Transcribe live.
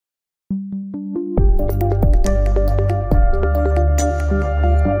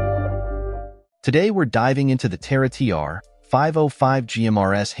Today we're diving into the TERA 505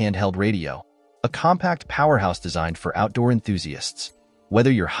 GMRS handheld radio, a compact powerhouse designed for outdoor enthusiasts.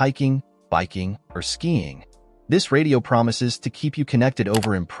 Whether you're hiking, biking, or skiing, this radio promises to keep you connected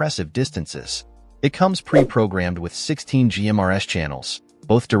over impressive distances. It comes pre-programmed with 16 GMRS channels,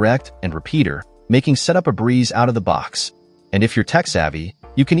 both direct and repeater, making setup a breeze out of the box. And if you're tech-savvy,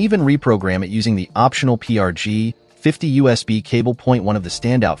 you can even reprogram it using the optional PRG 50 USB cable. One of the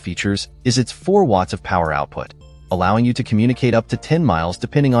standout features is its 4 watts of power output, allowing you to communicate up to 10 miles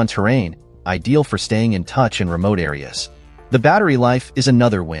depending on terrain, ideal for staying in touch in remote areas. The battery life is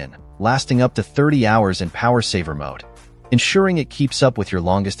another win, lasting up to 30 hours in power saver mode, ensuring it keeps up with your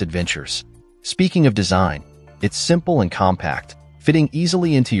longest adventures. Speaking of design, it's simple and compact, fitting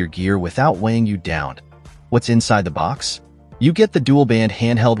easily into your gear without weighing you down. What's inside the box? You get the dual-band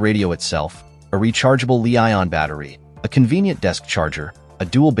handheld radio itself, a rechargeable Li-ion battery, a convenient desk charger, a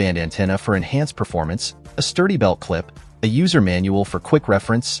dual-band antenna for enhanced performance, a sturdy belt clip, a user manual for quick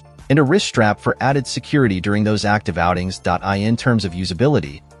reference, and a wrist strap for added security during those active outings. In terms of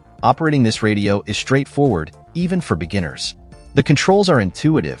usability, operating this radio is straightforward, even for beginners. The controls are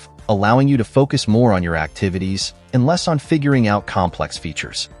intuitive, allowing you to focus more on your activities and less on figuring out complex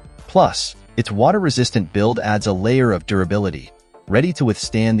features. Plus, its water-resistant build adds a layer of durability, ready to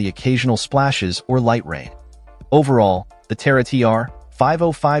withstand the occasional splashes or light rain. Overall, the TERA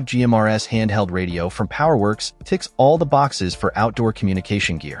 505 GMRS handheld radio from PowerWorks ticks all the boxes for outdoor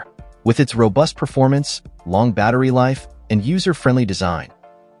communication gear. With its robust performance, long battery life, and user-friendly design,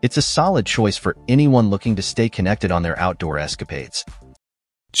 it's a solid choice for anyone looking to stay connected on their outdoor escapades.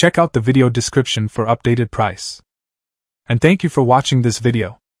 Check out the video description for updated price. And thank you for watching this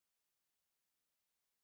video.